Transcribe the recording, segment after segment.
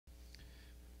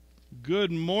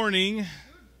Good morning.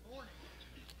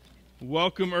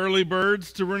 Welcome, early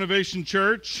birds, to Renovation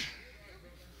Church.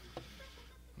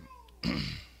 I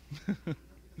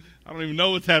don't even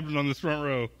know what's happening on this front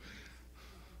row.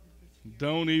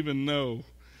 Don't even know.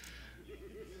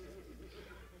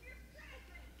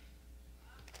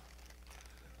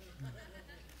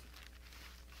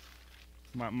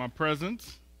 My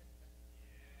presents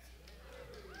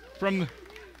from the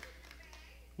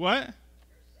what?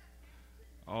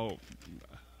 Oh,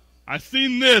 I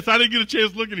seen this. I didn't get a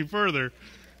chance to look any further.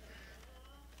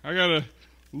 I gotta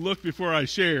look before I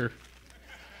share.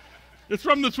 It's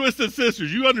from the Twisted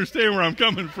Sisters. You understand where I'm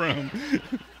coming from.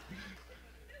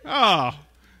 Ah,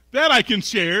 that I can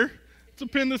share. It's a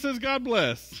pin that says God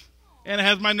bless. And it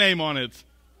has my name on it.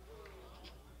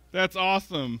 That's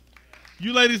awesome.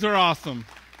 You ladies are awesome.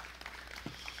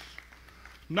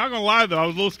 I'm not going to lie, though. I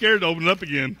was a little scared to open it up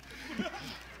again.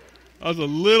 I was a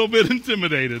little bit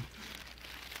intimidated.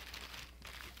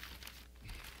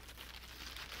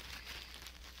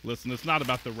 Listen, it's not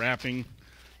about the wrapping.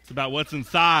 It's about what's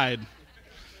inside.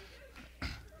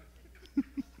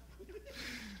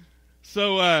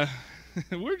 So,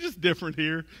 we're just different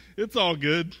here. It's all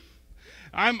good.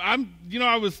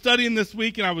 I was studying this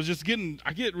week, and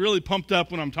I get really pumped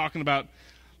up when I'm talking about,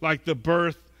 like, the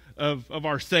birth of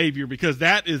our Savior, because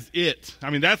that is it. I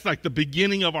mean, that's like the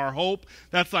beginning of our hope.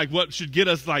 That's like what should get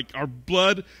us, like, our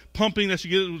blood pumping. That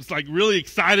should get us, like, really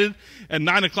excited at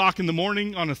 9 o'clock in the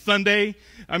morning on a Sunday.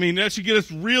 I mean, that should get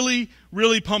us really,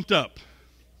 really pumped up.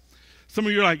 Some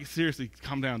of you are like, seriously,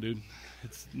 calm down, dude.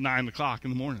 It's 9 o'clock in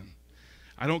the morning.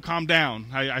 I don't calm down.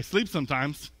 I sleep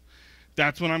sometimes.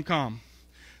 That's when I'm calm.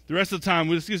 The rest of the time,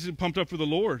 we just get pumped up for the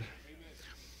Lord.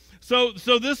 Amen.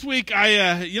 So this week,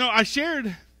 I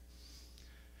shared.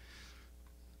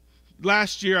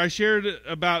 Last year, I shared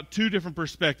about two different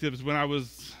perspectives when I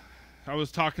was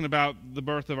talking about the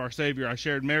birth of our Savior. I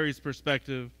shared Mary's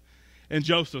perspective and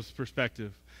Joseph's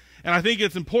perspective. And I think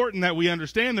it's important that we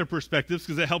understand their perspectives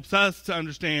because it helps us to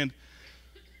understand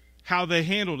how they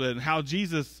handled it and how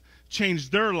Jesus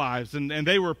changed their lives. And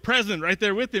they were present right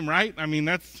there with him, right? I mean,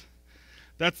 that's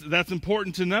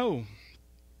important to know.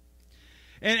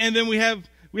 And then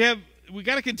we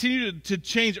got to continue to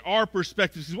change our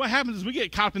perspectives. Because what happens is we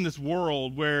get caught up in this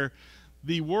world where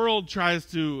the world tries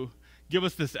to give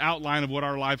us this outline of what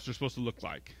our lives are supposed to look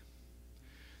like.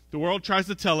 The world tries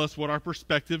to tell us what our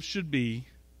perspective should be.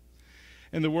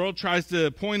 And the world tries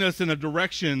to point us in a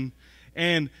direction,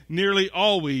 and nearly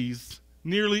always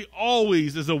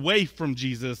is away from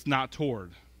Jesus, not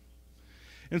toward.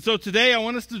 And so today I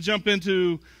want us to jump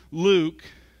into Luke,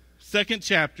 2nd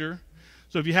chapter.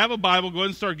 So if you have a Bible, go ahead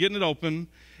and start getting it open.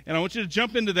 And I want you to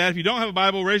jump into that. If you don't have a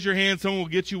Bible, raise your hand. Someone will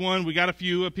get you one. We got a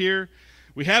few up here.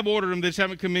 We have ordered them. They just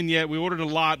haven't come in yet. We ordered a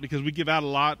lot because we give out a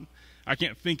lot. I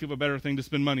can't think of a better thing to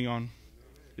spend money on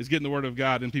is getting the Word of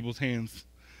God in people's hands.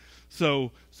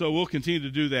 So we'll continue to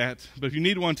do that. But if you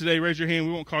need one today, raise your hand.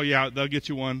 We won't call you out. They'll get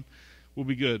you one. We'll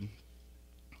be good.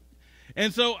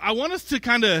 And so I want us to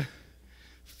kind of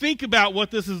think about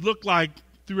what this has looked like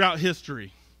throughout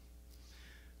history.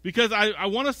 Because I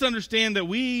want us to understand that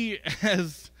we,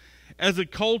 as a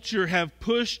culture, have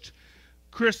pushed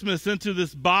Christmas into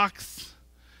this box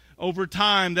over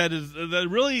time that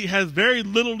really has very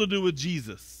little to do with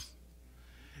Jesus.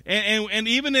 And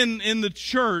even in the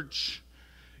church,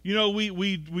 you know,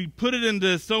 we put it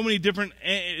into so many different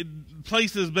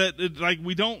places, but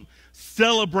we don't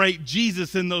celebrate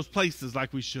Jesus in those places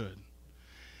like we should.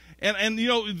 And you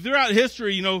know, throughout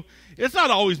history, you know, it's not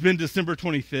always been December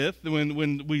 25th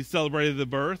when we celebrated the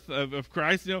birth of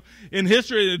Christ. You know, in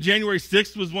history, January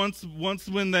 6th was once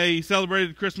when they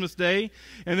celebrated Christmas Day,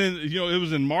 and then, you know, it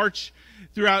was in March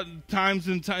throughout times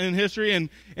in history, and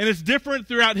it's different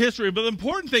throughout history. But the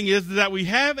important thing is that we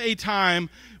have a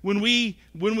time when we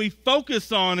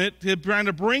focus on it to trying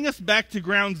to bring us back to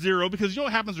ground zero, because you know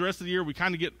what happens the rest of the year? We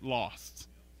kind of get lost.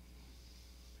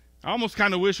 I almost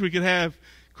kind of wish we could have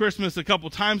Christmas a couple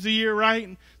times a year,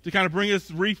 right? To kind of bring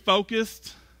us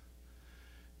refocused.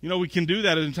 You know, we can do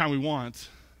that anytime we want.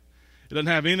 It doesn't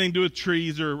have anything to do with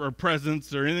trees or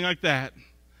presents or anything like that.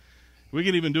 We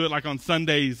can even do it like on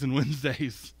Sundays and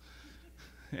Wednesdays.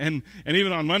 And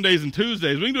even on Mondays and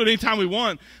Tuesdays. We can do it anytime we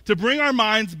want to bring our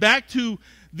minds back to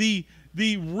the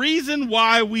reason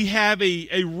why we have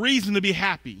a reason to be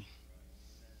happy.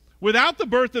 Without the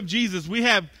birth of Jesus, we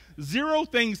have zero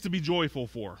things to be joyful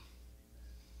for.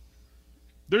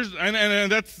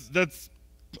 And that's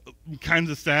kind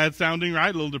of sad sounding,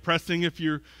 right? A little depressing if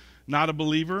you're not a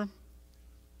believer.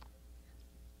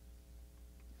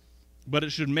 But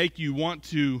it should make you want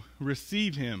to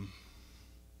receive him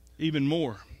even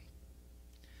more.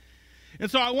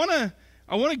 And so I want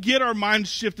to get our minds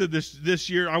shifted this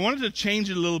year. I wanted to change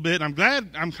it a little bit. I'm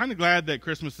kind of glad that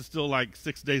Christmas is still like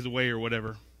 6 days away or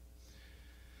whatever.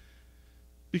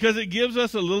 Because it gives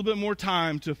us a little bit more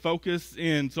time to focus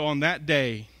in. So on that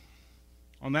day,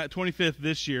 on that 25th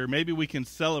this year, maybe we can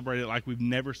celebrate it like we've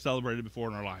never celebrated before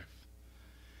in our life.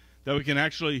 That we can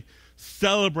actually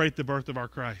celebrate the birth of our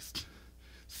Christ.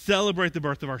 Celebrate the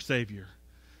birth of our Savior.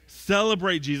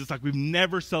 Celebrate Jesus like we've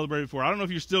never celebrated before. I don't know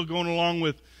if you're still going along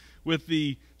with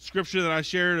the scripture that I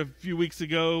shared a few weeks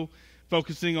ago,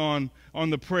 focusing on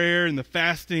the prayer and the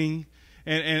fasting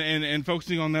and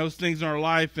focusing on those things in our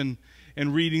life and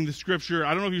reading the scripture.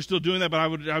 I don't know if you're still doing that, but I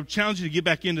would challenge you to get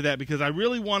back into that, because I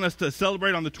really want us to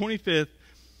celebrate on the 25th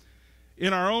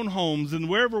in our own homes and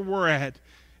wherever we're at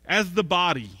as the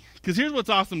body. Because here's what's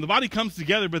awesome. The body comes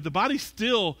together, but the body's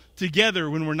still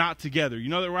together when we're not together. You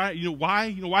know that, right? You know why?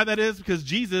 You know why that is? Because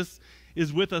Jesus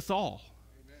is with us all.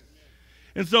 Amen.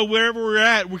 And so wherever we're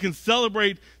at, we can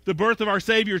celebrate the birth of our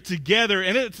Savior together,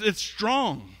 and it's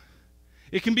strong.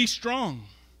 It can be strong.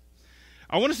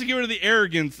 I want us to get rid of the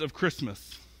arrogance of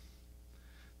Christmas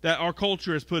that our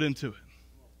culture has put into it.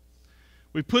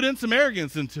 We put in some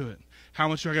arrogance into it. How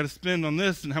much do I got to spend on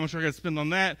this, and how much do I got to spend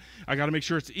on that? I got to make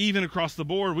sure it's even across the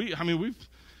board. We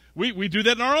do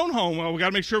that in our own home. Well, we got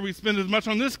to make sure we spend as much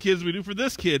on this kid as we do for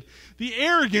this kid. The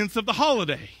arrogance of the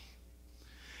holiday.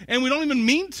 And we don't even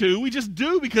mean to. We just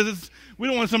do because we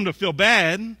don't want someone to feel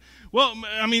bad. Well,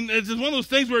 I mean, it's one of those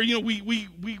things where,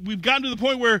 we've gotten to the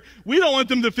point where we don't want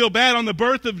them to feel bad on the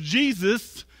birth of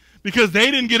Jesus because they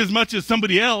didn't get as much as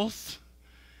somebody else.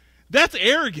 That's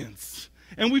arrogance.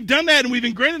 And we've done that, and we've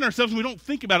ingrained it in ourselves, and we don't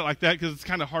think about it like that because it's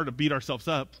kind of hard to beat ourselves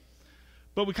up.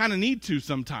 But we kind of need to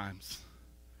sometimes.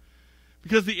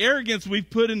 Because the arrogance we've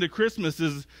put into Christmas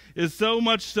is so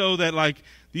much so that, like,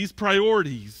 these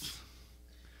priorities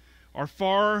are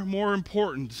far more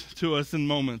important to us in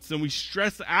moments, and we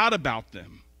stress out about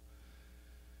them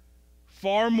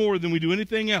far more than we do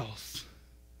anything else.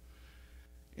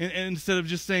 And instead of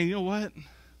just saying, you know what?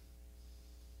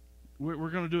 We're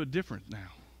going to do it different now.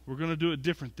 We're going to do it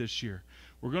different this year.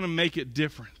 We're going to make it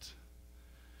different.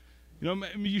 You know,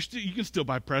 you can still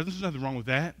buy presents. There's nothing wrong with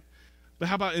that. But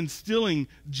how about instilling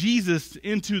Jesus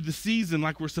into the season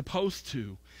like we're supposed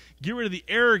to? Get rid of the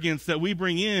arrogance that we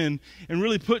bring in and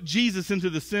really put Jesus into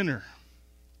the center.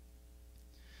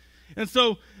 And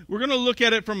so we're going to look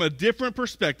at it from a different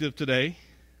perspective today.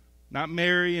 Not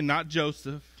Mary and not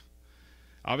Joseph.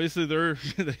 Obviously,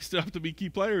 they still have to be key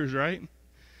players, right?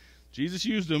 Jesus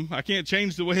used them. I can't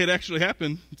change the way it actually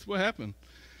happened. It's what happened.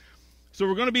 So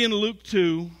we're going to be in Luke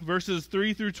 2, verses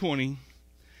 3 through 20.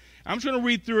 I'm just going to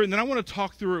read through it, and then I want to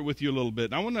talk through it with you a little bit.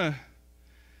 And I want to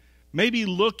maybe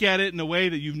look at it in a way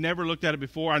that you've never looked at it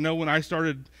before. I know when I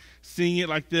started seeing it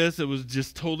like this, it was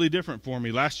just totally different for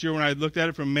me. Last year when I looked at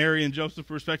it from Mary and Joseph's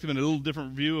perspective and a little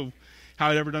different view of how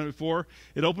I'd ever done it before,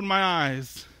 it opened my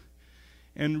eyes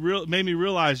and made me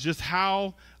realize just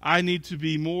how I need to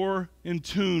be more in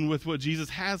tune with what Jesus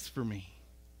has for me.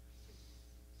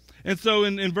 And so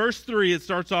in verse 3, it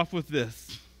starts off with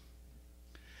this.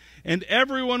 And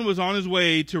everyone was on his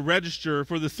way to register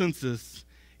for the census,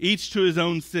 each to his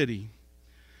own city.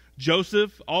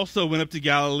 Joseph also went up to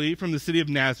Galilee from the city of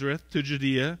Nazareth to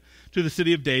Judea, to the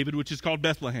city of David, which is called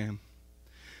Bethlehem,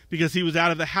 because he was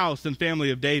out of the house and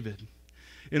family of David,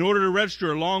 in order to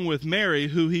register along with Mary,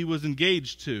 who he was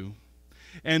engaged to,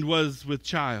 and was with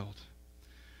child.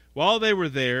 While they were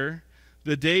there,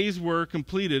 the days were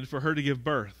completed for her to give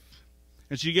birth.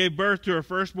 And she gave birth to her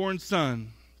firstborn son.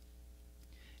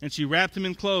 And she wrapped him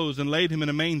in clothes and laid him in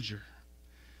a manger,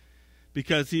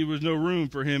 because there was no room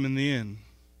for him in the inn.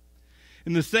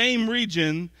 In the same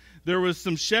region, there was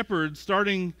some shepherds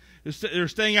staying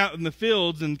out in the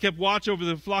fields and kept watch over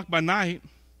the flock by night.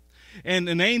 And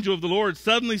an angel of the Lord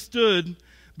suddenly stood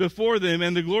before them,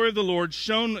 and the glory of the Lord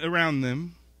shone around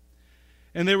them,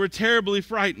 and they were terribly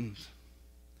frightened.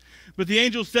 But the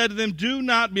angel said to them, "Do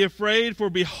not be afraid, for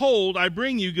behold, I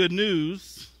bring you good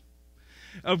news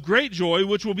of great joy,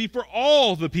 which will be for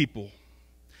all the people.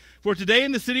 For today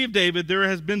in the city of David there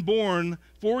has been born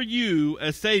for you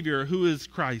a Savior, who is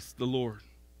Christ the Lord.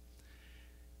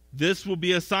 This will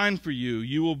be a sign for you.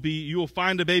 You will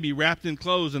find a baby wrapped in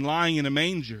clothes and lying in a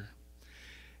manger."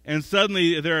 And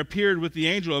suddenly there appeared with the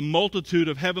angel a multitude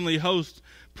of heavenly hosts,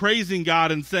 praising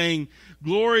God and saying,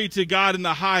 "Glory to God in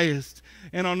the highest,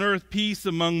 and on earth peace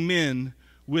among men,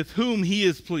 with whom he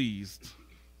is pleased."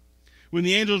 When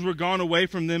the angels were gone away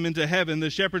from them into heaven,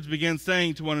 the shepherds began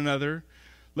saying to one another,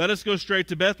 "Let us go straight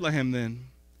to Bethlehem then,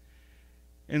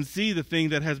 and see the thing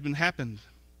that has been happened,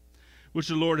 which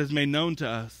the Lord has made known to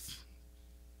us."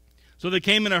 So they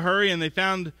came in a hurry, and they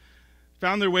found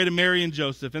their way to Mary and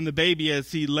Joseph and the baby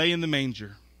as he lay in the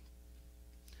manger.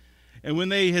 And when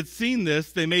they had seen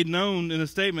this, they made known in a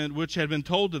statement which had been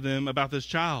told to them about this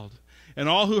child. And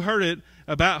all who heard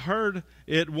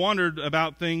it wondered at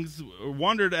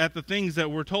the things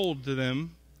that were told to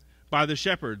them by the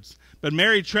shepherds. But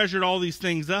Mary treasured all these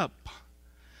things up,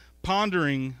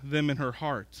 pondering them in her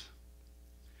heart.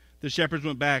 The shepherds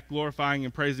went back, glorifying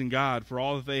and praising God for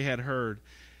all that they had heard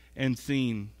and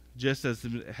seen, just as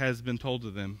has been told to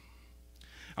them.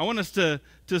 I want us to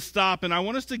stop, and I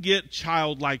want us to get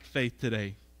childlike faith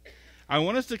today. I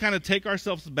want us to kind of take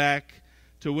ourselves back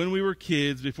to when we were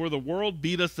kids, before the world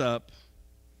beat us up.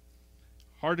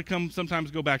 Hard to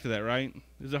sometimes go back to that, right?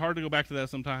 Is it hard to go back to that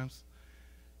sometimes?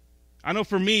 I know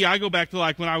for me, I go back to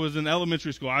like when I was in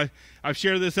elementary school. I've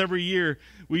shared this every year.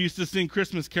 We used to sing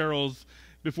Christmas carols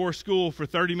before school for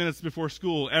 30 minutes before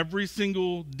school every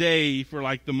single day for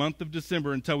like the month of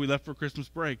December until we left for Christmas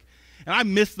break. And I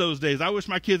miss those days. I wish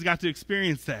my kids got to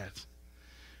experience that.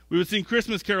 We would sing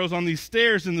Christmas carols on these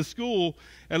stairs in the school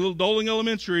at Little Doling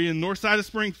Elementary in north side of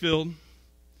Springfield,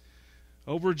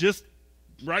 over just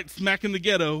right smack in the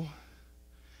ghetto.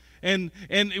 And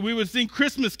we would sing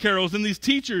Christmas carols, and these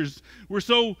teachers were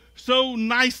so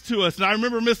nice to us. And I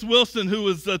remember Miss Wilson, who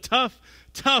was a tough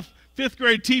fifth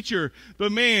grade teacher,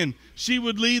 but man, she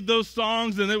would lead those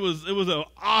songs, and it was an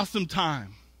awesome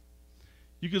time.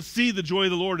 You could see the joy of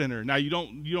the Lord in her. Now, you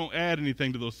don't add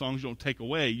anything to those songs. You don't take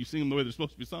away. You sing them the way they're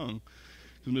supposed to be sung,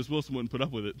 because Miss Wilson wouldn't put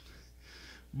up with it.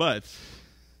 But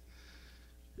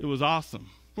it was awesome.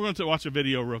 We're going to watch a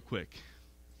video real quick.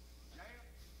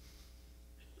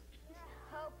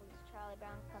 Hopeless, Charlie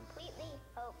Brown. Completely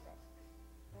hopeless.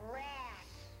 Rats.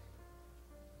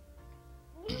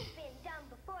 You've been dumb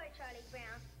before, Charlie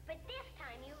Brown, but this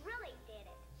time you really did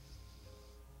it.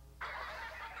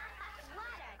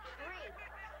 What a treat.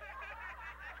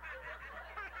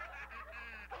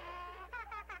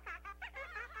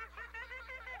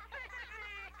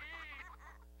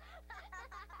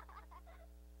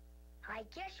 I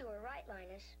guess you were right,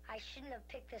 Linus. I shouldn't have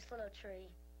picked this little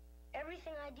tree.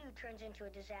 Everything I do turns into a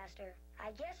disaster.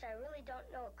 I guess I really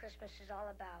don't know what Christmas is all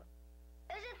about.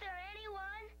 Isn't there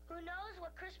anyone who knows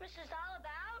what Christmas is all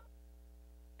about?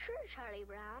 Sure, Charlie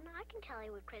Brown. I can tell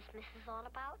you what Christmas is all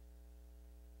about.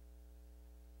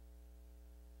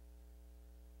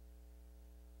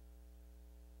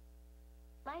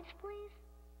 Lights, please.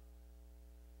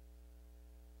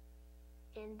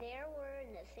 And there were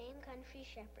in the same country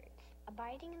shepherds,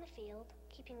 abiding in the field,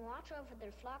 keeping watch over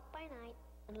their flock by night.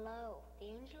 And lo, the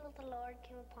angel of the Lord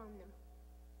came upon them.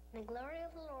 And the glory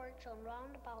of the Lord shone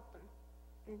round about them.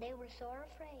 And they were sore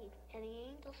afraid. And the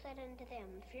angel said unto them,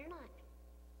 Fear not.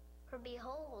 For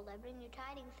behold, I bring you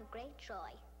tidings of great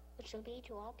joy, which shall be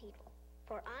to all people.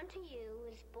 For unto you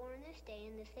is born this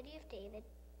day in the city of David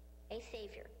a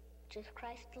Savior, which is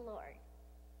Christ the Lord.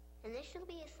 And this shall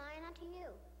be a sign unto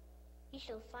you. You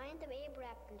shall find the babe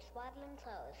wrapped in swaddling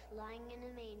clothes, lying in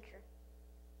a manger.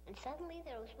 And suddenly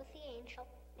there was with the angel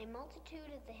a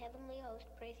multitude of the heavenly host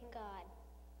praising God,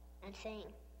 and saying,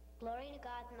 Glory to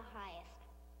God in the highest,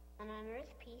 and on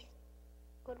earth peace,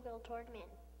 goodwill toward men.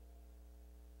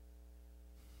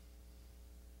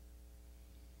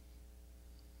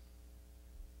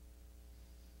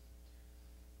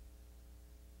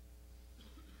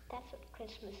 That's what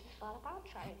Christmas is all about,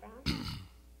 Charlie Brown. Does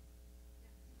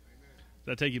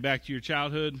that take you back to your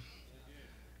childhood?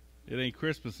 It ain't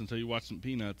Christmas until you watch some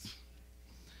Peanuts.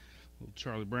 Little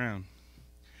Charlie Brown.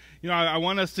 You know, I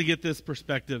want us to get this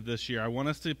perspective this year. I want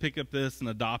us to pick up this and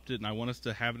adopt it, and I want us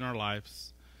to have it in our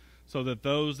lives so that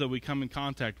those that we come in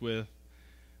contact with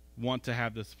want to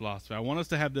have this philosophy. I want us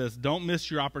to have this. Don't miss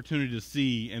your opportunity to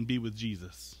see and be with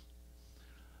Jesus.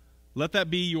 Let that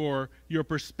be your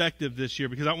perspective this year,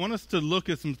 because I want us to look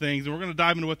at some things, and we're going to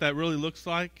dive into what that really looks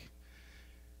like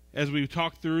as we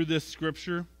talk through this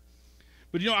scripture.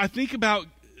 But, you know, I think about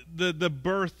the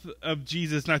birth of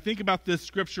Jesus, and I think about this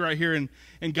scripture right here,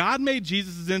 and God made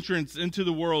Jesus' entrance into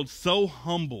the world so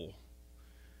humble.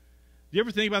 Do you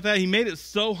ever think about that? He made it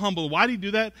so humble. Why did he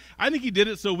do that? I think he did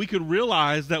it so we could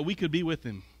realize that we could be with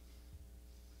him.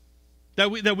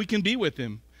 That we can be with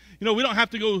him. You know, we don't have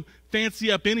to go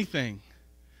fancy up anything.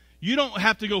 You don't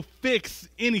have to go fix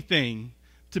anything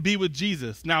to be with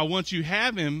Jesus. Now, once you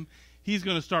have him, he's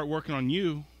going to start working on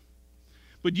you.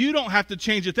 But you don't have to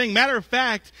change a thing. Matter of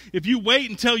fact, if you wait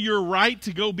until you're right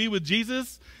to go be with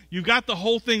Jesus, you've got the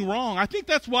whole thing wrong. I think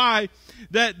that's why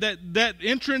that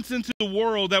entrance into the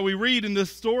world that we read in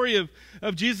this story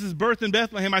of Jesus' birth in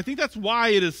Bethlehem, I think that's why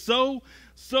it is so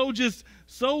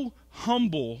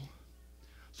humble,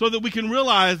 so that we can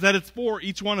realize that it's for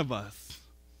each one of us.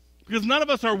 Because none of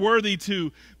us are worthy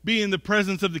to be in the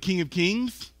presence of the King of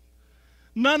Kings.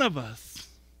 None of us.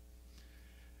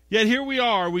 Yet here we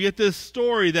are. We get this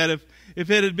story that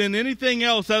if it had been anything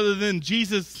else other than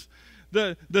Jesus,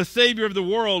 the Savior of the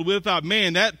world, we thought,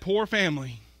 man, that poor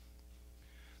family,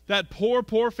 the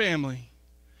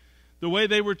way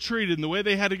they were treated and the way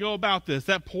they had to go about this,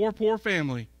 that poor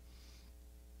family.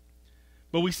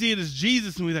 But we see it as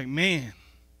Jesus and we think, man,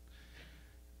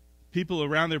 people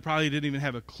around there probably didn't even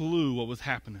have a clue what was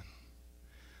happening.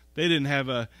 They didn't have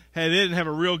a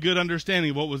real good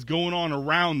understanding of what was going on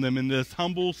around them in this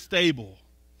humble stable.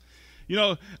 You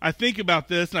know, I think about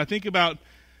this, and I think about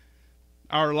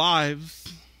our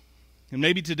lives, and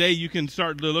maybe today you can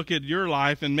start to look at your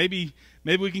life, and maybe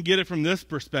we can get it from this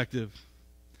perspective.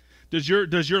 Does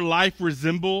your life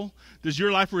resemble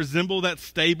that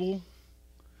stable?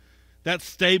 That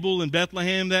stable in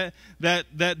Bethlehem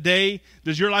that day?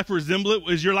 Does your life resemble it?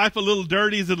 Is your life a little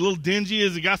dirty? Is it a little dingy?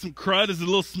 Has it got some crud? Is it a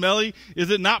little smelly?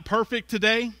 Is it not perfect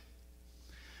today?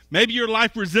 Maybe your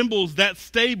life resembles that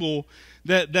stable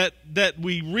that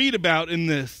we read about in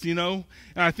this, you know?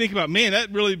 And I think about, man,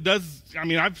 that really does, I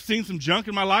mean, I've seen some junk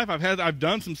in my life. I've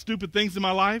done some stupid things in my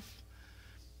life.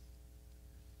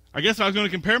 I guess if I was going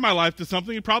to compare my life to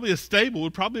something, probably a stable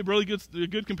would probably be a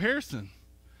good comparison.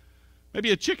 Maybe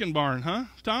a chicken barn, huh,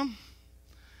 Tom?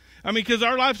 I mean, because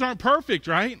our lives aren't perfect,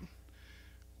 right?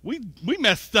 We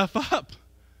mess stuff up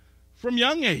from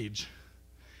young age,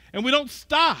 and we don't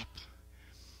stop.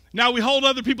 Now, we hold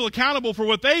other people accountable for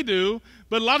what they do,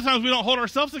 but a lot of times we don't hold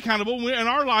ourselves accountable, and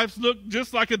our lives look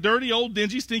just like a dirty, old,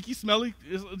 dingy, stinky, smelly,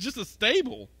 just a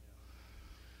stable.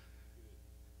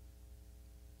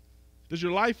 Does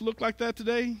your life look like that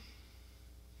today?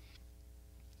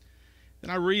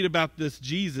 And I read about this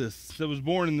Jesus that was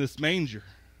born in this manger.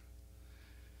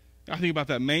 I think about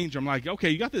that manger. I'm like, okay,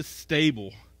 you got this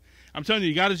stable. I'm telling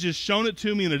you, God has just shown it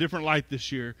to me in a different light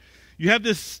this year. You have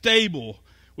this stable,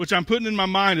 which I'm putting in my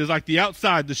mind is like the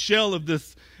outside, the shell of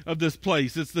this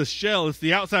place. It's the shell. It's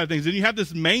the outside of things. And you have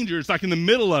this manger. It's like in the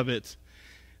middle of it.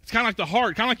 It's kind of like the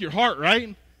heart, kind of like your heart,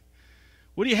 right?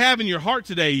 What do you have in your heart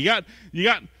today? You got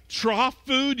trough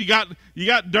food, you got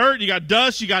dirt, you got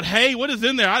dust, you got hay. What is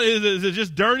in there? Is it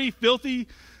just dirty, filthy,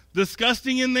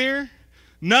 disgusting in there?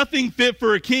 Nothing fit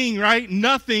for a king, right?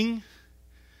 Nothing.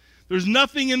 There's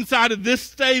nothing inside of this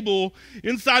stable,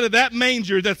 inside of that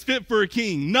manger that's fit for a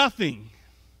king. Nothing.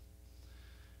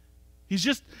 He's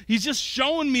just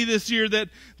showing me this year that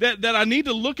I need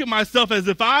to look at myself as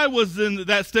if I was in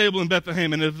that stable in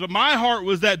Bethlehem, and if my heart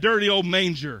was that dirty old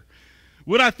manger.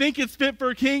 Would I think it's fit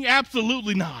for a king?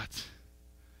 Absolutely not.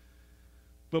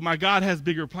 But my God has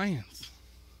bigger plans.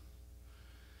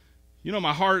 You know,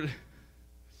 my heart,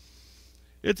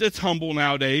 it's humble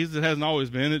nowadays. It hasn't always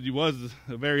been. It was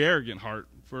a very arrogant heart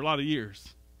for a lot of years.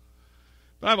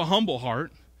 But I have a humble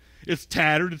heart. It's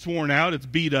tattered, it's worn out, it's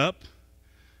beat up.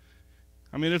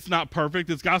 I mean, it's not perfect.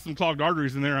 It's got some clogged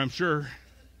arteries in there, I'm sure.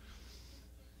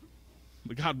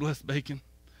 But God bless bacon.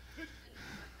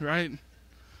 Right?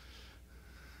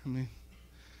 I mean,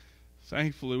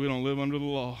 thankfully we don't live under the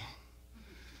law.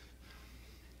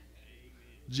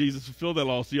 Jesus fulfilled that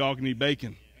law so y'all can eat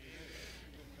bacon.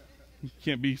 You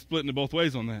can't be splitting it both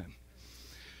ways on that.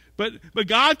 But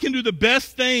God can do the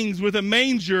best things with a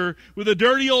manger, with a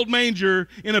dirty old manger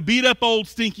in a beat up old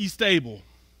stinky stable.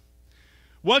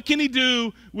 What can he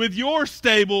do with your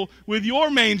stable, with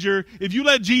your manger, if you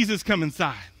let Jesus come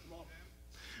inside?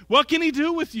 What can he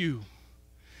do with you?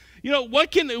 You know, what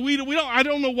can we don't, I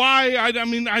don't know why, I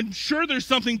mean, I'm sure there's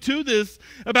something to this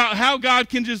about how God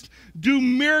can just do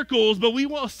miracles, but we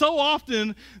want so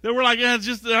often that we're like, I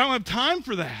don't have time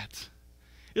for that.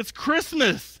 It's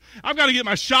Christmas. I've got to get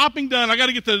my shopping done. I got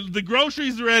to get the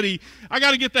groceries ready. I got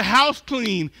to get the house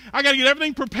clean. I got to get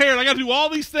everything prepared. I got to do all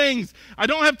these things. I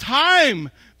don't have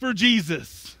time for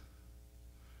Jesus.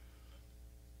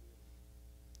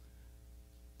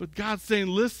 But God's saying,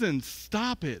 listen,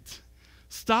 stop it.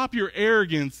 Stop your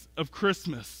arrogance of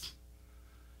Christmas.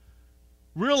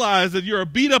 Realize that you're a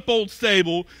beat-up old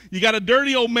stable, you got a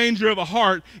dirty old manger of a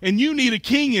heart, and you need a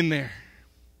king in there.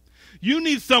 You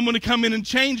need someone to come in and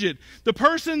change it. The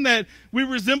person that we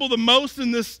resemble the most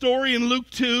in this story in Luke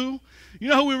 2, you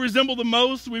know who we resemble the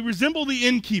most? We resemble the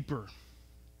innkeeper.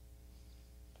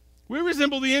 We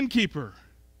resemble the innkeeper.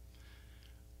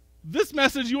 This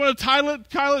message, you want to title it,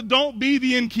 don't be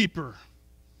the innkeeper.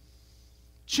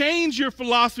 Change your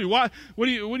philosophy. What do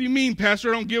you mean, Pastor?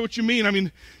 I don't get what you mean. I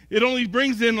mean, it only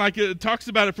brings in, like it talks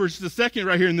about it for just a second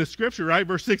right here in this scripture, right?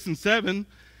 Verse 6 and 7.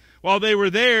 While they were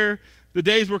there, the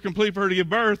days were complete for her to give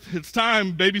birth. It's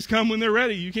time. Babies come when they're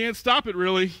ready. You can't stop it,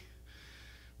 really.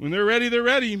 When they're ready, they're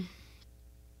ready.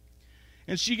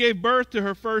 And she gave birth to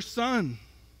her first son,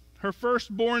 her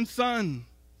firstborn son.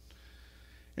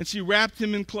 And she wrapped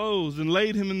him in clothes and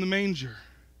laid him in the manger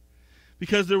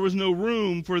because there was no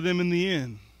room for them in the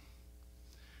inn.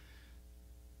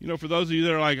 You know, for those of you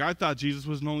that are like, I thought Jesus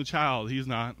was an only child. He's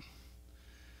not.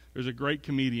 There's a great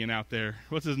comedian out there.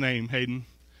 What's his name, Hayden?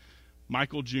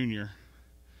 Michael Jr.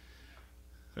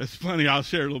 It's funny. I'll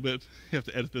share a little bit. You have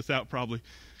to edit this out probably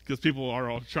because people are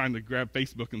all trying to grab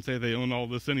Facebook and say they own all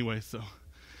this anyway. So,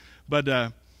 but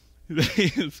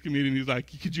this comedian, he's like,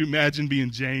 could you imagine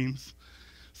being James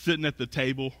sitting at the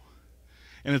table?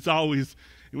 And it's always,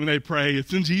 when they pray,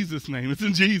 it's in Jesus' name. It's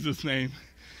in Jesus' name.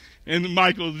 And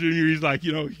Michael Jr., he's like,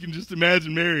 you can just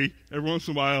imagine Mary every once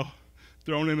in a while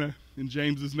thrown in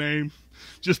James's name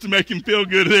just to make him feel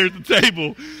good there at the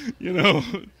table. You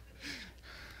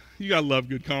got to love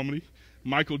good comedy.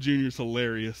 Michael Jr. is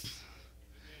hilarious.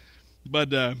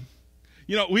 But,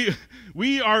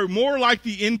 we are more like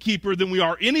the innkeeper than we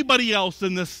are anybody else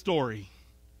in this story.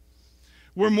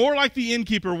 We're more like the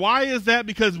innkeeper. Why is that?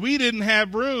 Because we didn't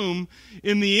have room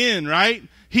in the inn, right?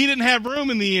 He didn't have room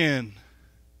in the inn.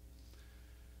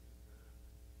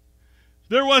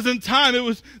 There wasn't time.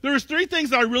 There was three things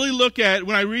that I really look at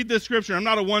when I read this scripture. I'm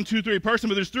not a 1, 2, 3 person,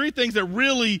 but there's three things that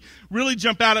really, really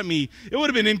jump out at me. It would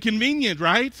have been inconvenient,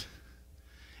 right?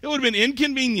 It would have been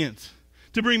inconvenient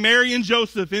to bring Mary and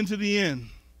Joseph into the inn.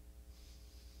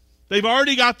 They've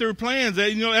already got their plans.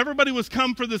 Everybody was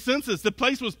come for the census. The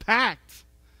place was packed.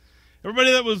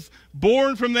 Everybody that was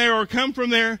born from there or come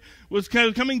from there was kind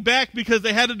of coming back because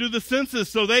they had to do the census.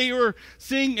 So they were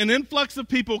seeing an influx of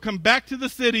people come back to the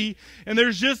city, and it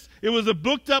was a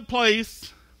booked up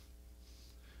place.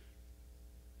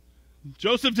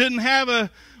 Joseph didn't have a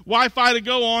Wi-Fi to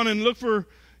go on and look for,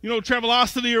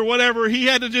 Travelocity or whatever. They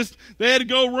had to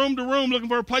go room to room looking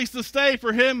for a place to stay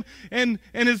for him and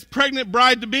his pregnant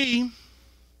bride-to-be.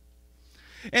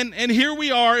 And here we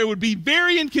are. It would be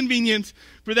very inconvenient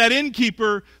for that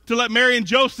innkeeper to let Mary and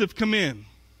Joseph come in.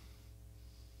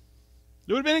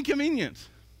 It would have been inconvenient.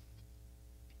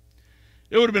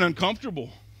 It would have been uncomfortable.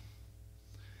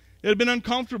 It would have been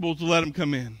uncomfortable to let them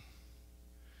come in.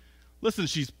 Listen,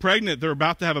 she's pregnant. They're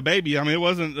about to have a baby. I mean, it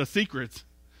wasn't a secret.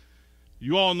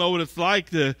 You all know what it's like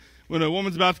when a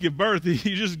woman's about to give birth.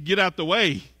 You just get out the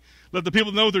way. Let the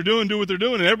people know what they're doing, do what they're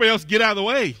doing, and everybody else get out of the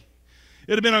way. It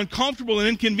would have been uncomfortable and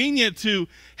inconvenient to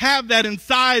have that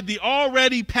inside the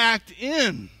already packed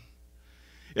inn.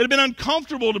 It would have been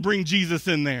uncomfortable to bring Jesus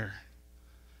in there.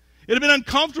 It would have been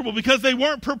uncomfortable because they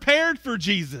weren't prepared for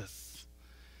Jesus.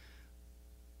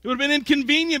 It would have been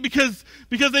inconvenient because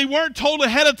they weren't told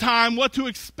ahead of time what to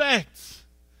expect.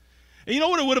 And you know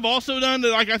what it would have also done?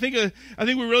 I think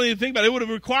we really need to think about it. It would have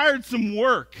required some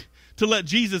work to let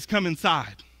Jesus come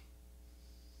inside.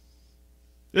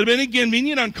 It would have been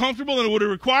inconvenient, uncomfortable, and it would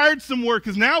have required some work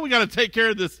because now we got to take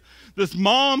care of this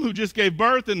mom who just gave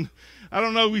birth. And I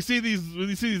don't know, we see these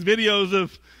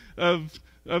videos of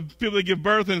people that give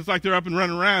birth, and it's like they're up and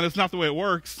running around. It's not the way it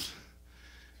works.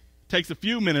 It takes a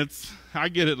few minutes. I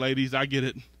get it, ladies. I get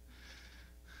it.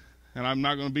 And I'm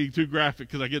not going to be too graphic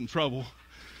because I get in trouble.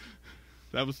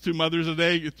 That was 2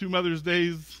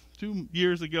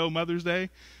 years ago, Mother's Day.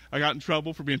 I got in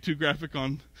trouble for being too graphic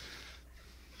on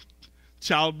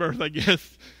childbirth, I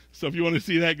guess. So if you want to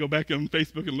see that, go back on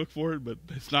Facebook and look for it. But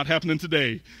it's not happening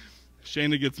today.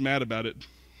 Shayna gets mad about it.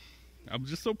 I'm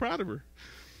just so proud of her.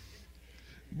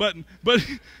 But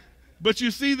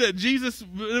you see that Jesus, it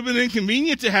would have been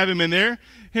inconvenient to have him in there,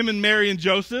 him and Mary and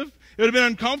Joseph. It would have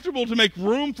been uncomfortable to make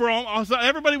room for all. So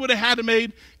everybody would have had to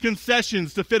make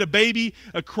concessions to fit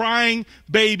a crying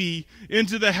baby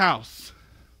into the house.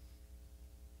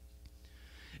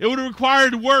 It would have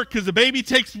required work because the baby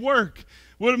takes work.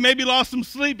 Would have maybe lost some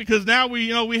sleep because now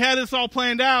we had this all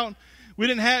planned out. We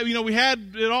didn't have, we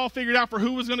had it all figured out for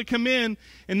who was going to come in.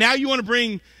 And now you want to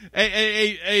bring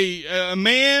a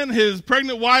man, his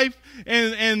pregnant wife,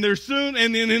 and they're soon,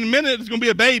 and in a minute it's going to be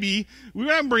a baby. We're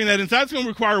not bringing that inside. It's going to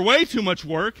require way too much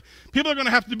work. People are going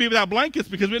to have to be without blankets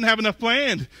because we didn't have enough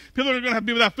planned. People are going to have to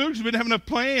be without food because we didn't have enough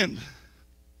planned.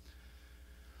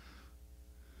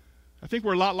 I think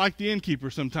we're a lot like the innkeeper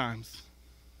sometimes.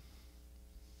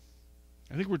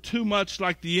 I think we're too much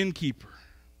like the innkeeper.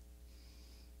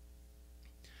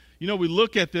 We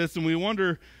look at this and we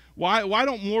wonder, why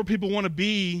don't more people want to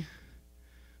be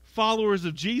followers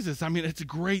of Jesus? I mean, it's a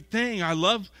great thing. I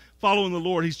love following the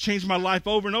Lord. He's changed my life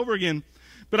over and over again.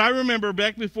 But I remember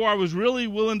back before I was really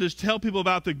willing to tell people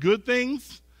about the good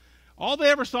things, all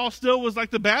they ever saw still was like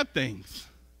the bad things.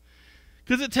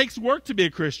 Because it takes work to be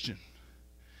a Christian.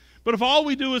 But if all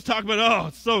we do is talk about, oh,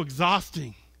 it's so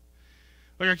exhausting.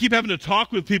 Like I keep having to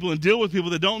talk with people and deal with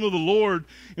people that don't know the Lord.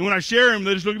 And when I share them,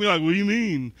 they just look at me like, what do you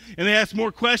mean? And they ask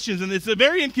more questions. And it's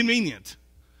very inconvenient.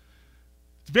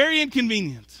 It's very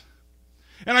inconvenient.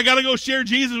 And I got to go share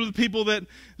Jesus with people that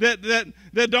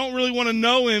don't really want to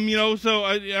know him, you know. So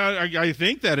I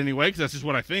think that anyway, because that's just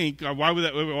what I think. Why would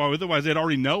that? Otherwise, they'd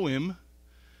already know him.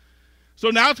 So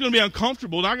now it's going to be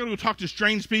uncomfortable. Now I'm going to go talk to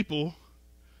strange people.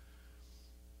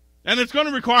 And it's going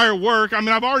to require work. I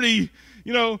mean,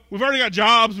 we've already got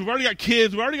jobs. We've already got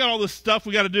kids. We've already got all this stuff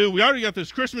we got to do. We already got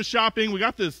this Christmas shopping. We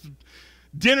got this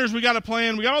dinners we got to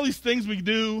plan. We got all these things we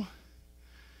do.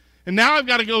 And now I've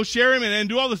got to go share him and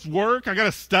do all this work. I got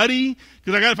to study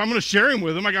because if I'm going to share him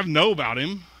with him, I got to know about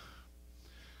him.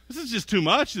 This is just too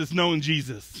much, this knowing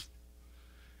Jesus.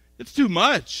 It's too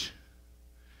much.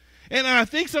 And I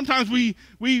think sometimes we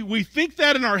think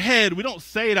that in our head. We don't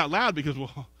say it out loud because,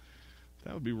 well,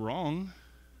 that would be wrong.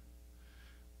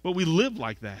 But we live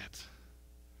like that.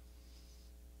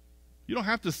 You don't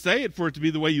have to say it for it to be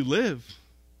the way you live.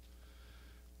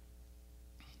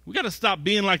 We got to stop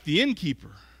being like the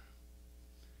innkeeper.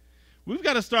 We've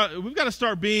got to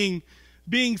start being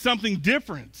something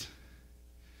different.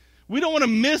 We don't want to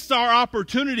miss our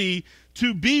opportunity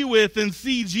to be with and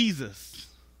see Jesus.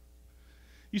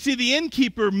 You see, the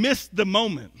innkeeper missed the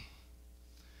moment.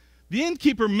 The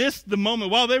innkeeper missed the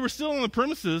moment. While they were still on the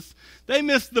premises, they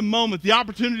missed the moment, the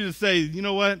opportunity to say, you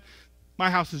know what? My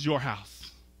house is your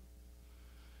house.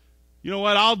 You know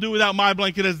what? I'll do without my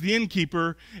blanket as the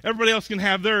innkeeper. Everybody else can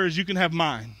have theirs. You can have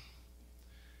mine.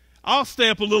 I'll stay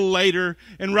up a little later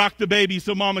and rock the baby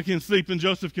so Mama can sleep and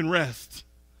Joseph can rest.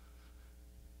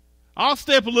 I'll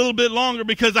stay up a little bit longer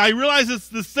because I realize it's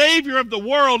the Savior of the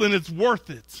world and it's worth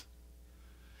it.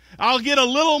 I'll get a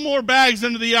little more bags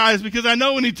under the eyes because I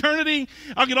know in eternity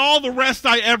I'll get all the rest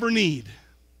I ever need.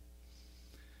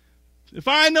 If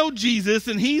I know Jesus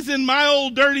and he's in my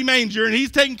old dirty manger and he's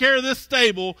taking care of this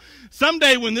stable,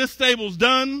 someday when this stable's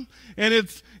done and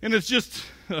it's just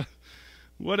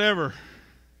whatever,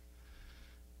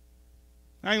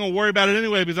 I ain't going to worry about it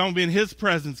anyway because I'm going to be in his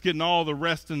presence getting all the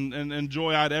rest and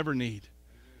joy I'd ever need.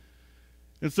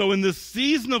 And so in this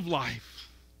season of life,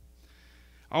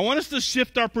 I want us to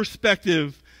shift our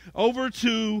perspective over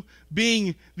to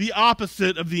being the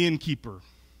opposite of the innkeeper.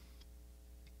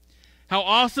 How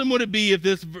awesome would it be if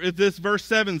this verse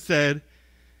 7 said,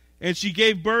 and she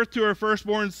gave birth to her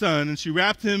firstborn son, and she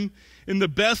wrapped him in the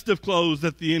best of clothes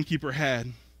that the innkeeper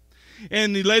had.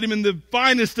 And he laid him in the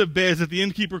finest of beds that the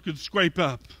innkeeper could scrape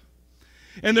up.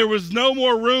 And there was no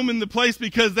more room in the place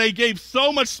because they gave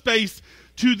so much space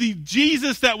to the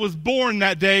Jesus that was born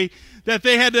that day that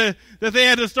they had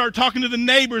to start talking to the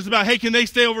neighbors about, hey, can they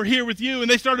stay over here with you? And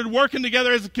they started working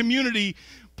together as a community,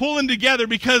 pulling together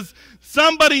because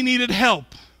somebody needed help.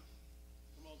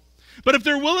 But if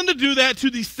they're willing to do that to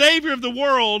the Savior of the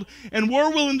world, and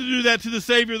we're willing to do that to the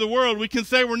Savior of the world, we can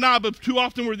say we're not, but too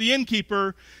often we're the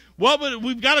innkeeper.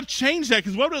 We've got to change that,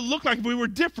 because what would it look like if we were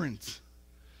different?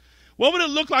 What would it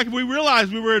look like if we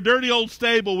realized we were a dirty old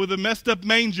stable with a messed up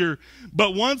manger,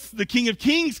 but once the King of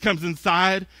Kings comes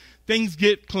inside, things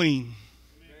get clean.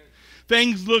 Amen.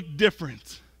 Things look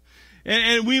different.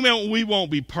 And we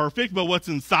won't be perfect, but what's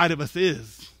inside of us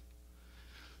is.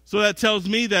 So that tells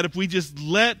me that if we just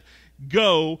let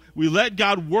go, we let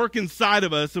God work inside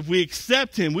of us, if we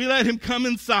accept him, we let him come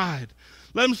inside,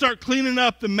 let him start cleaning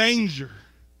up the manger.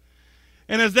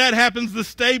 And as that happens, the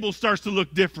stable starts to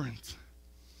look different.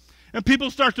 And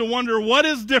people start to wonder, what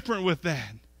is different with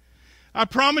that? I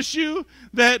promise you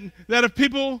that if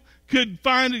people could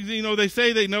find, they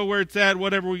say they know where it's at,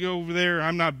 whatever, we go over there.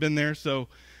 I've not been there, so.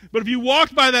 But if you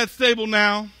walked by that stable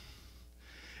now,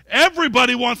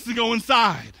 everybody wants to go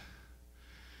inside.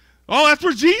 Oh, that's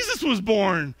where Jesus was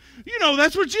born.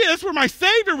 That's where my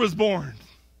Savior was born.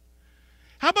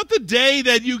 How about the day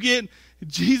that you get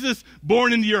Jesus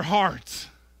born into your heart?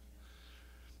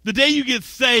 The day you get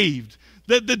saved.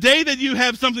 The day that you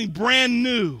have something brand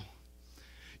new.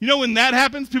 When that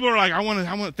happens, people are like, I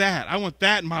want that. I want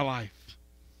that in my life.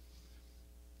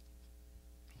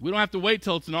 We don't have to wait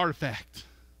till it's an artifact.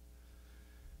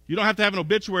 You don't have to have an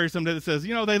obituary someday that says,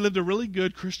 they lived a really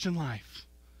good Christian life.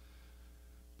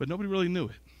 But nobody really knew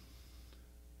it.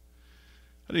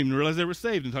 I didn't even realize they were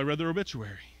saved until I read their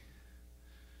obituary.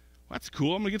 Well, that's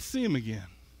cool. I'm going to get to see them again.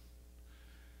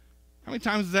 How many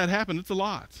times does that happen? It's a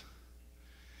lot.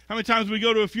 How many times we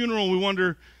go to a funeral and we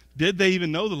wonder, did they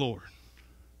even know the Lord?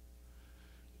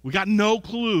 We got no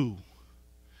clue.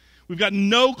 We've got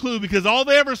no clue because all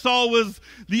they ever saw was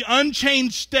the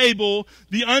unchanged stable,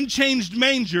 the unchanged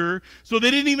manger, so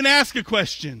they didn't even ask a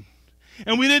question.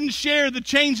 And we didn't share the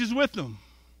changes with them.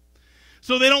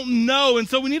 So they don't know. And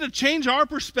so we need to change our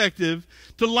perspective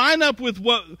to line up with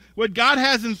what God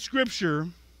has in Scripture.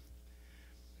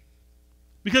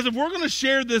 Because if we're going to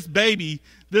share this baby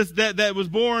that was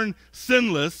born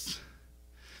sinless,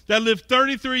 that lived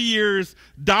 33 years,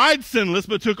 died sinless,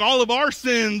 but took all of our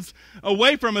sins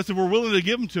away from us if we're willing to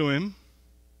give them to him,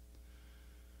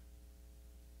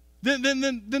 then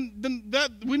that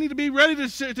we need to be ready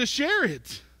to share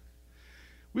it.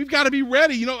 We've got to be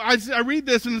ready. You know, I read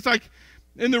this, and it's like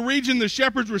in the region the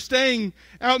shepherds were staying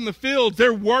out in the fields.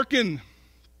 They're working.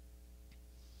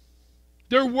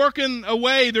 They're working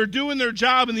away. They're doing their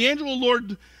job, and the angel of the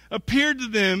Lord appeared to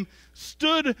them,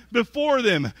 stood before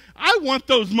them. I want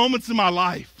those moments in my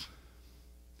life.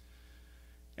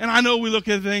 And I know we look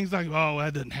at things like, oh,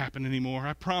 that doesn't happen anymore.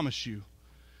 I promise you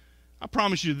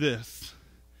this.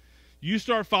 You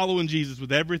start following Jesus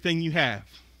with everything you have.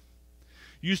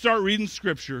 You start reading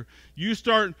Scripture. You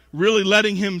start really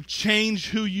letting him change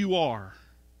who you are.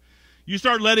 You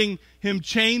start letting him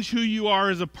change who you are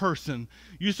as a person.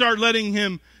 You start letting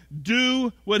him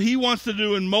do what he wants to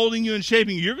do and molding you and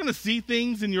shaping you. You're going to see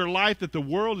things in your life that the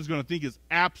world is going to think is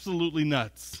absolutely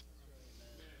nuts.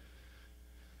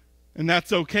 And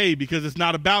that's okay because it's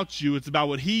not about you. It's about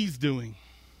what he's doing.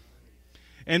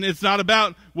 And it's not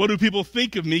about what do people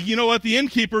think of me. You know what? The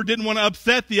innkeeper didn't want to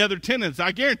upset the other tenants.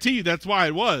 I guarantee you that's why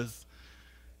it was.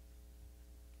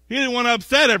 He didn't want to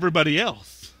upset everybody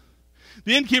else.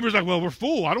 The innkeeper's like, well, we're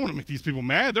full. I don't want to make these people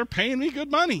mad. They're paying me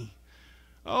good money.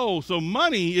 Oh, so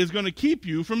money is going to keep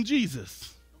you from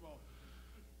Jesus.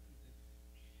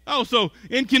 Oh, so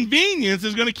inconvenience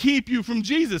is going to keep you from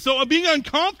Jesus. So being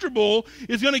uncomfortable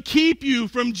is going to keep you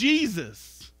from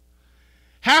Jesus.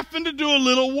 Having to do a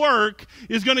little work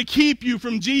is going to keep you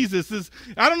from Jesus.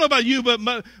 I don't know about you, but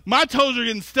my toes are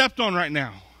getting stepped on right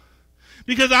now.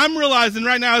 Because I'm realizing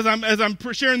right now as I'm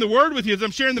sharing the word with you, as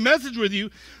I'm sharing the message with you,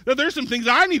 that there's some things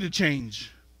I need to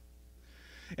change.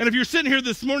 And if you're sitting here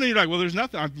this morning, you're like, well, there's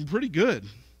nothing. I'm pretty good.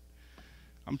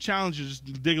 I'm challenged to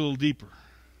just dig a little deeper.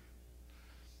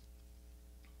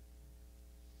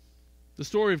 The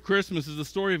story of Christmas is the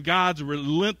story of God's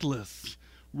relentless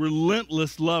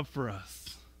love for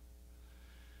us.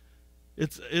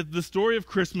 The story of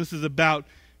Christmas is about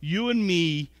you and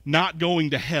me not going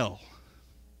to hell.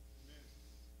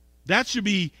 That should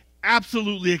be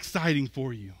absolutely exciting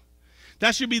for you.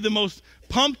 That should be the most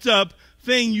pumped up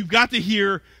thing you've got to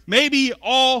hear maybe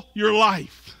all your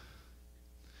life.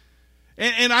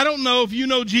 And I don't know if you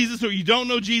know Jesus or you don't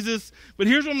know Jesus, but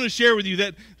here's what I'm going to share with you,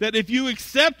 that if you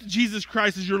accept Jesus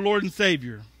Christ as your Lord and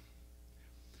Savior,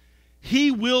 he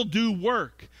will do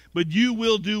work, but you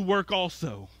will do work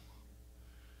also.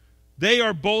 They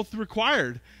are both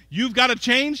required. You've got to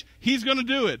change, he's going to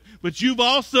do it. But you've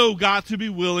also got to be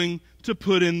willing to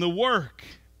put in the work.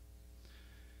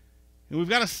 And we've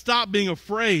got to stop being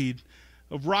afraid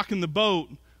of rocking the boat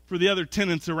for the other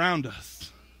tenants around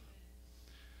us.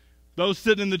 Those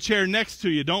sitting in the chair next to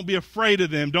you, don't be afraid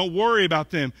of them. Don't worry about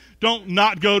them. Don't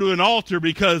not go to an altar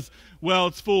because, well,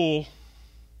 it's full.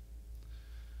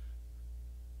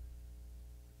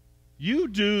 You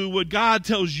do what God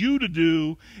tells you to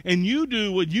do, and you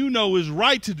do what you know is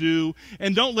right to do,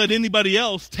 and don't let anybody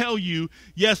else tell you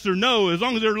yes or no. As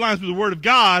long as it aligns with the Word of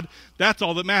God, that's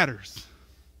all that matters.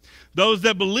 Those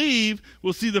that believe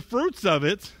will see the fruits of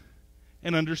it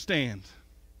and understand.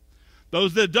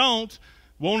 Those that don't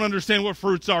won't understand what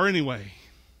fruits are anyway.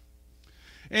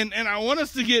 And I want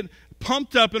us to get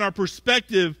pumped up in our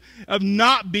perspective of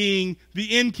not being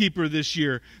the innkeeper this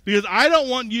year, because I don't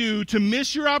want you to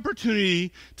miss your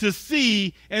opportunity to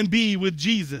see and be with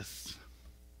Jesus.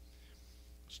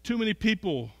 There's too many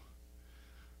people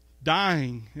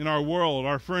dying in our world,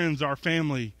 our friends, our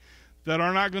family, that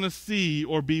are not going to see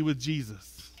or be with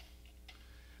Jesus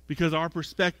because our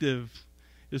perspective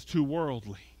is too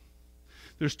worldly.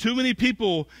 There's too many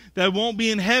people that won't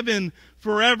be in heaven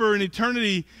forever in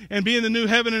eternity and be in the new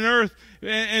heaven and earth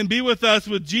and be with us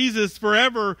with Jesus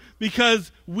forever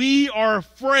because we are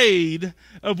afraid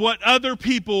of what other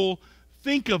people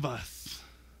think of us.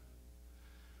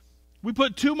 We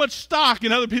put too much stock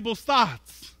in other people's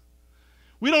thoughts.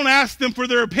 We don't ask them for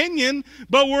their opinion,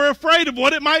 but we're afraid of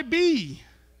what it might be.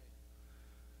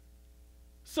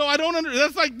 So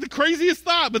that's like the craziest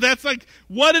thought, but that's like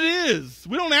what it is.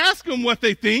 We don't ask them what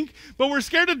they think, but we're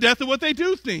scared to death of what they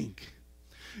do think.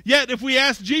 Yet if we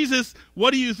ask Jesus,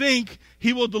 what do you think?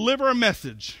 He will deliver a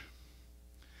message.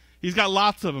 He's got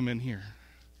lots of them in here.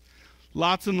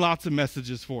 Lots and lots of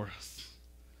messages for us.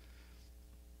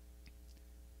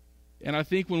 And I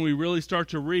think when we really start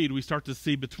to read, we start to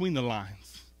see between the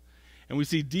lines. And we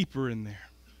see deeper in there.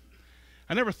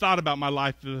 I never thought about my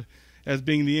life as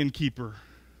being the innkeeper,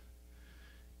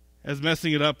 as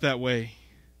messing it up that way.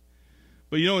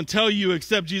 But until you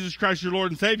accept Jesus Christ your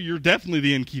Lord and Savior, you're definitely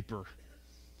the innkeeper.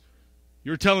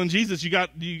 You're telling Jesus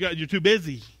you're too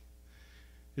busy.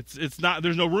 It's not,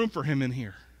 there's no room for him in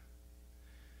here.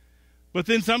 But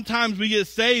then sometimes we get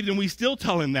saved and we still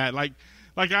tell him that. Like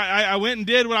I went and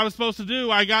did what I was supposed to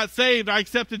do. I got saved. I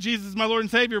accepted Jesus as my Lord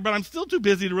and Savior, but I'm still too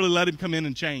busy to really let him come in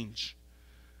and change.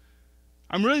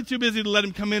 I'm really too busy to let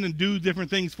him come in and do different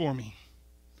things for me.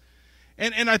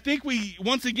 And I think we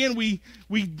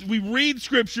read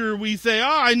Scripture, we say,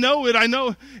 I know it.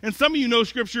 And some of you know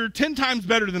Scripture 10 times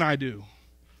better than I do.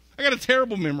 I got a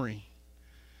terrible memory.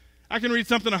 I can read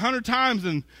something 100 times,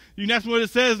 and you can ask me what it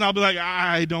says, and I'll be like,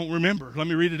 I don't remember. Let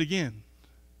me read it again.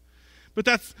 But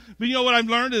you know what I've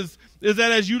learned is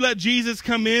that as you let Jesus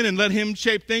come in and let him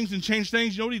shape things and change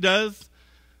things, you know what he does?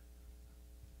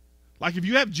 Like if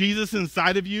you have Jesus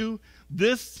inside of you,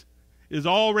 this is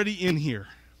already in here.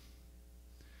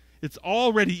 It's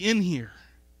already in here.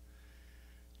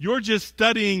 You're just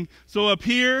studying, so up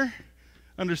here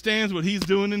understands what he's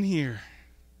doing in here.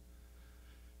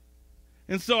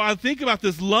 And so I think about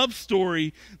this love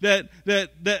story that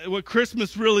what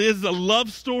Christmas really is, a love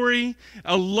story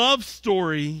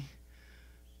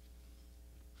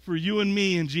for you and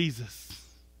me and Jesus.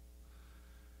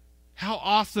 How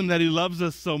awesome that he loves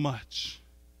us so much.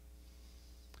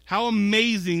 How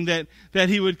amazing that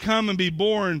he would come and be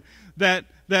born that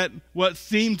what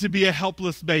seemed to be a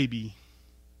helpless baby,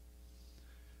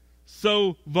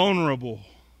 so vulnerable,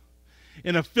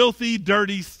 in a filthy,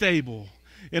 dirty stable,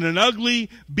 in an ugly,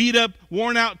 beat up,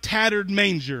 worn out, tattered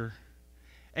manger,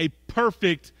 a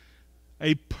perfect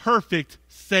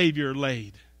Savior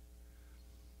laid.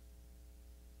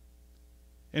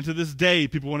 And to this day,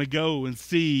 people want to go and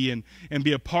see and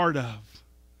be a part of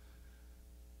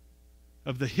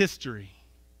the history.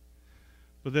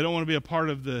 But they don't want to be a part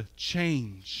of the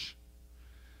change.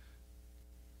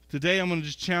 Today I'm going to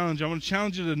just challenge you. I want to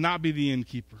challenge you to not be the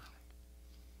innkeeper.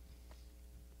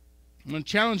 I'm going to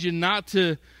challenge you not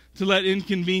to let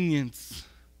inconvenience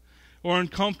or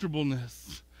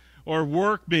uncomfortableness or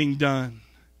work being done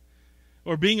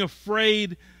or being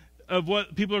afraid of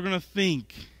what people are going to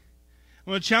think.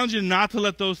 I'm going to challenge you not to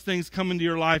let those things come into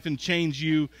your life and change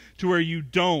you to where you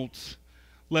don't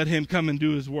let him come and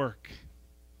do his work.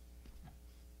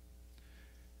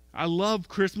 I love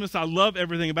Christmas. I love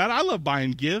everything about it. I love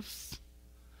buying gifts.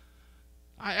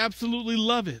 I absolutely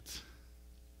love it.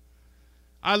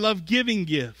 I love giving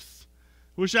gifts.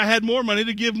 Wish I had more money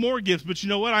to give more gifts, but you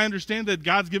know what? I understand that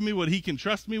God's given me what he can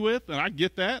trust me with, and I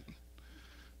get that.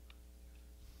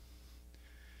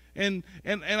 And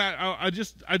I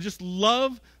just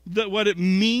love what it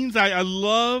means. I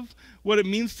love what it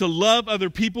means to love other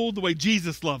people the way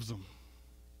Jesus loves them.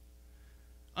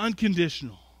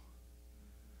 Unconditional.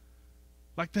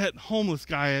 Like that homeless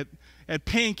guy at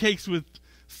Pancakes with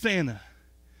Santa.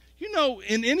 You know,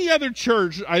 in any other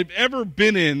church I've ever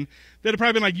been in, they'd have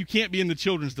probably been like, you can't be in the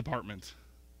children's department.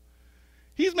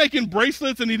 He's making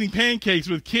bracelets and eating pancakes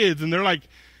with kids, and they're like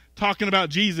talking about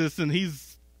Jesus, and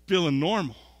he's feeling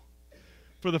normal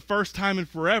for the first time in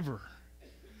forever.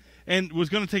 And was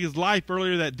going to take his life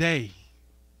earlier that day.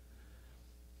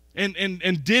 And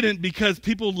didn't, because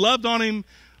people loved on him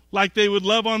like they would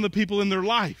love on the people in their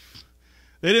life.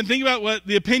 They didn't think about what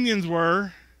the opinions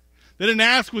were. They didn't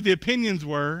ask what the opinions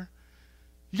were.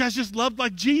 You guys just loved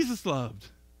like Jesus loved.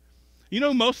 You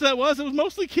know, most of that was? It was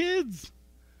mostly kids.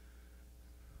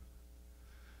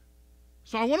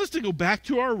 So I want us to go back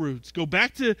to our roots. Go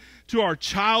back to our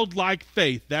childlike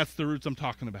faith. That's the roots I'm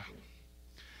talking about.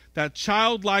 That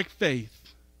childlike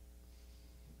faith.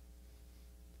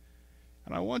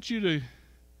 And I want you to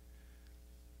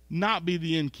not be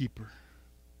the innkeeper.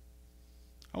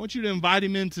 I want you to invite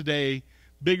him in today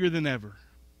bigger than ever.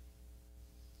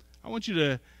 I want you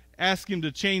to ask him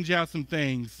to change out some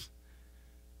things,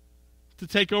 to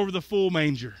take over the full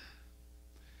manger,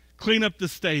 clean up the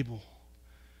stable.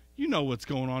 You know what's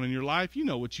going on in your life. You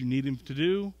know what you need him to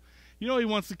do. You know he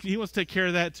wants to take care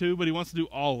of that too, but he wants to do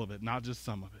all of it, not just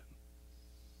some of it.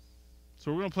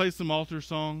 So we're going to play some altar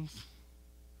songs.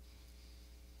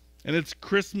 And it's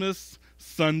Christmas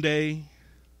Sunday.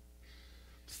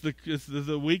 It's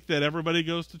the week that everybody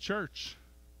goes to church.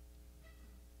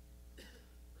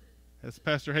 As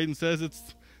Pastor Hayden says,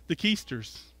 it's the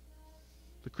Keisters,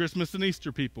 the Christmas and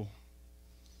Easter people.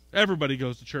 Everybody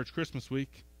goes to church Christmas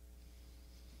week.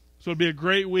 So it'll be a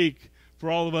great week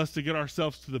for all of us to get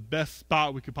ourselves to the best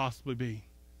spot we could possibly be.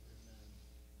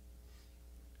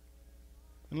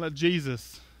 And let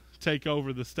Jesus take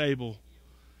over the stable.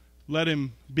 Let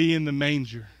him be in the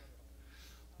manger.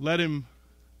 Let him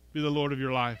be the Lord of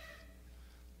your life.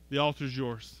 The altar's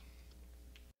yours.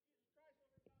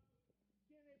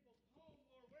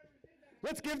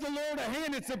 Let's give the Lord a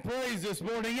hand and some praise this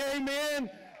morning. Amen.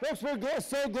 Folks, we're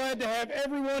so glad to have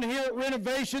everyone here at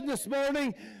Renovation this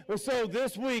morning. So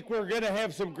this week we're going to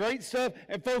have some great stuff.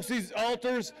 And folks, these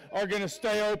altars are going to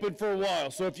stay open for a while.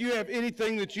 So if you have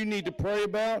anything that you need to pray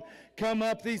about, come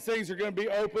up. These things are going to be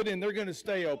open and they're going to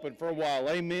stay open for a while.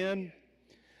 Amen.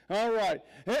 All right,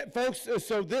 hey, folks,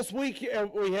 so this week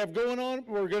we have going on,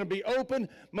 we're going to be open.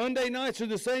 Monday nights are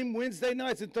the same. Wednesday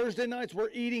nights and Thursday nights, we're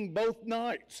eating both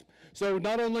nights. So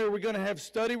not only are we going to have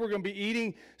study, we're going to be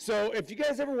eating. So if you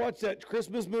guys ever watched that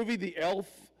Christmas movie, The Elf,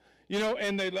 you know,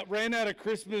 and they ran out of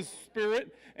Christmas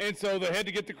spirit, and so they had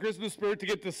to get the Christmas spirit to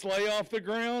get the sleigh off the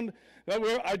ground.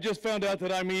 I just found out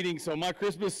that I'm eating, so my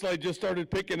Christmas sleigh just started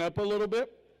picking up a little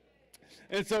bit.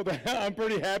 And so I'm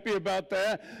pretty happy about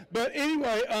that. But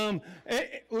anyway,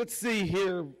 let's see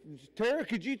here. Tara,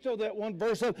 could you throw that one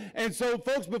verse up? And so,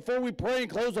 folks, before we pray and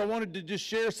close, I wanted to just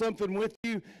share something with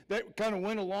you that kind of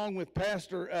went along with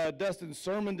Pastor Dustin's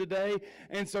sermon today.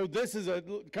 And so this is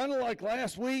kind of like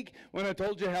last week when I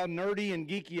told you how nerdy and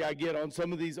geeky I get on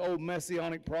some of these old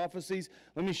messianic prophecies.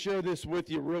 Let me share this with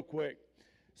you real quick.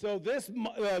 So this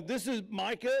is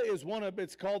Micah is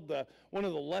it's called one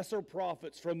of the lesser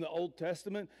prophets from the Old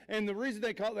Testament. And the reason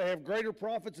they have greater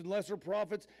prophets and lesser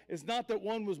prophets is not that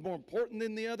one was more important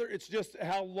than the other. It's just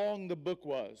how long the book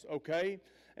was, okay?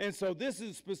 And so this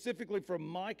is specifically from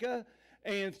Micah.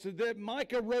 And so that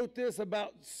Micah wrote this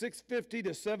about 650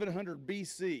 to 700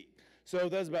 BC. So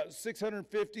that's about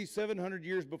 650, 700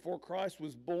 years before Christ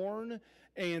was born.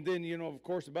 And then, you know, of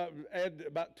course, add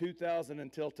about 2,000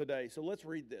 until today. So let's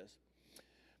read this.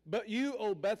 But you,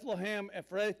 O Bethlehem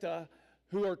Ephrathah,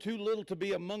 who are too little to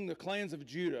be among the clans of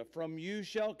Judah, from you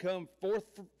shall come forth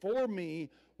for me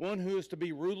one who is to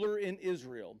be ruler in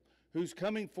Israel, whose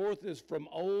coming forth is from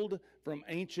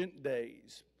ancient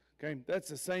days. Okay, that's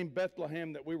the same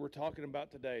Bethlehem that we were talking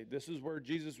about today. This is where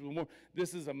Jesus was born.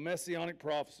 This is a messianic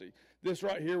prophecy. This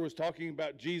right here was talking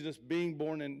about Jesus being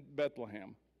born in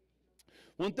Bethlehem.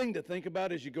 One thing to think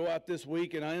about as you go out this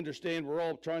week, and I understand we're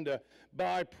all trying to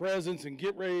buy presents and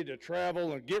get ready to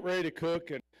travel and get ready to cook,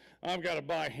 and I've got to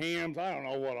buy hams. I don't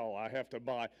know what all I have to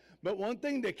buy. But one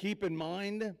thing to keep in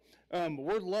mind,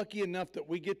 we're lucky enough that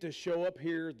we get to show up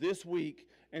here this week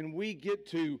and we get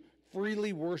to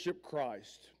freely worship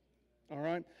Christ. All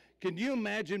right? Can you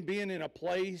imagine being in a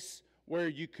place where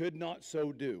you could not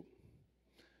so do?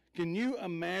 Can you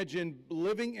imagine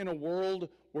living in a world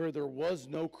where there was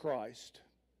no Christ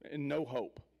and no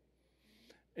hope?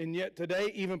 And yet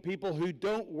today, even people who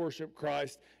don't worship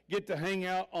Christ get to hang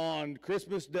out on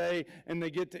Christmas Day, and they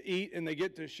get to eat, and they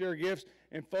get to share gifts.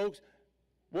 And folks,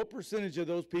 what percentage of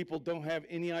those people don't have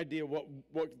any idea what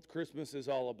Christmas is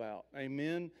all about?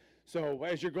 Amen? So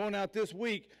as you're going out this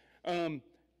week,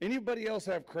 anybody else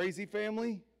have crazy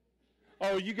family?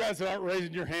 Oh, you guys aren't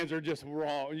raising your hands, are just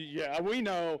wrong. Yeah, we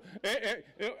know.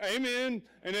 Amen.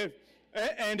 And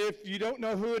if you don't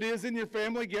know who it is in your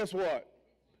family, guess what?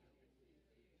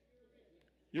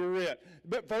 You're it.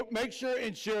 But folks, make sure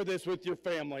and share this with your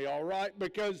family, all right?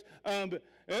 Because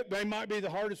they might be the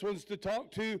hardest ones to talk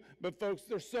to, but folks,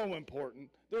 they're so important.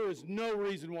 There is no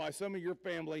reason why some of your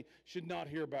family should not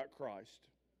hear about Christ.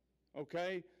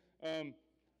 Okay?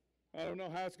 I don't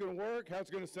know how it's going to work, how it's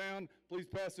going to sound. Please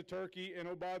pass the turkey. And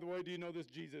oh, by the way, do you know this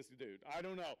Jesus dude? I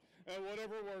don't know.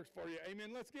 Whatever works for you.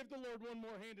 Amen. Let's give the Lord one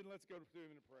more hand and let's go to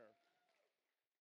him in prayer.